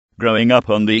Growing up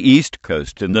on the East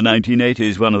Coast in the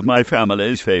 1980s, one of my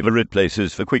family's favorite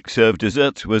places for quick-serve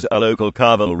desserts was a local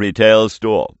Carvel retail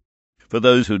store. For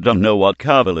those who don't know what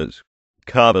Carvel is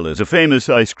a famous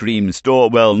ice cream store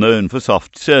well known for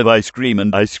soft-serve ice cream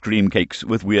and ice cream cakes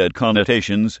with weird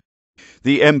connotations.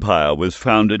 The empire was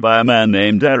founded by a man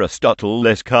named Aristotle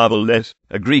Carvel,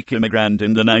 a Greek immigrant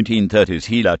in the 1930s.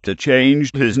 He later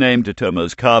changed his name to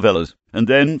Thomas Carvelis, and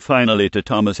then finally to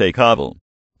Thomas A. Carvel.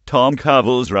 Tom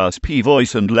Carvel's raspy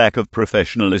voice and lack of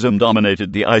professionalism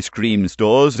dominated the ice cream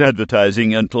store's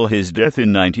advertising until his death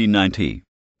in 1990.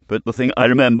 But the thing I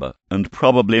remember, and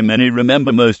probably many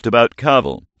remember most about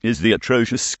Carvel, is the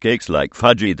atrocious cakes like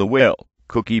Fudgy the Whale,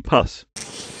 Cookie Puss.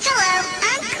 Hello,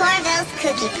 I'm Carvel's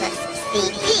Cookie Puss,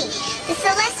 CP, the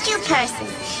celestial person.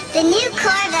 The new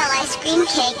Carvel ice cream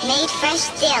cake made fresh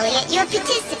daily at your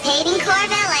participating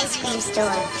Carvel ice cream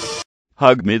store.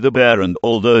 Hug Me the Bear and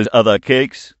all those other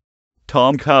cakes.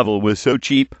 Tom Carvel was so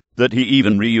cheap that he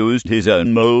even reused his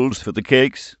own molds for the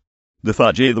cakes. The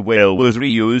Fudgy the Whale was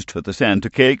reused for the Santa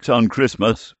cakes on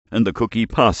Christmas, and the Cookie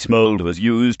Puss mold was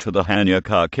used for the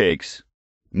Hanukkah cakes.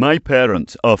 My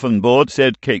parents often bought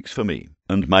said cakes for me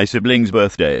and my siblings'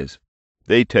 birthdays.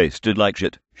 They tasted like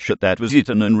shit that was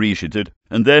eaten and reshitted,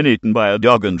 and then eaten by a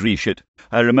dog and reshit.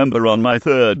 I remember on my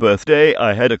 3rd birthday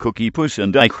I had a Cookie Puss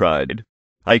and I cried.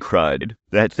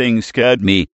 That thing scared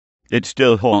me. It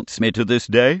still haunts me to this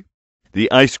day.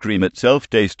 The ice cream itself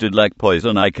tasted like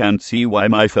poison. I can't see why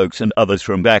my folks and others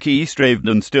from back east raved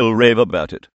and still rave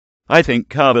about it. I think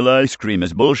Carvel ice cream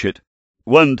is bullshit.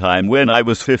 One time when I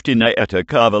was 15 I ate a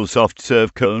Carvel soft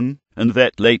serve cone, and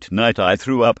that late night I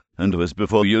threw up, and was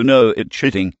before you know it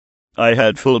shitting. I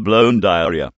had full-blown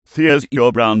diarrhea. Here's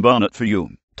your brown bonnet for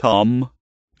you, Tom.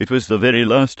 It was the very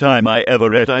last time I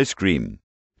ever ate ice cream.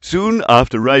 Soon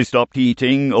after I stopped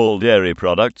eating all dairy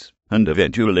products, and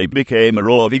eventually became a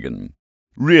raw vegan.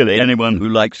 Really, anyone who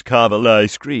likes Carvel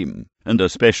ice cream, and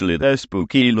especially their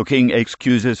spooky-looking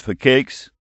excuses for cakes,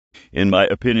 in my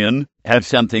opinion, have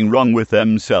something wrong with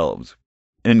themselves.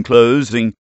 In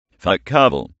closing, fuck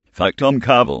Carvel, fuck Tom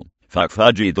Carvel, fuck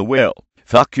Fudgy the Whale,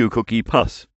 fuck you Cookie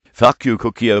Puss, fuck you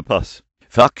Cookie Opus,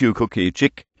 fuck you Cookie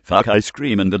Chick, fuck ice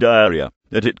cream and the diarrhea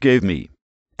that it gave me.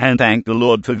 And thank the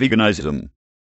Lord for veganism.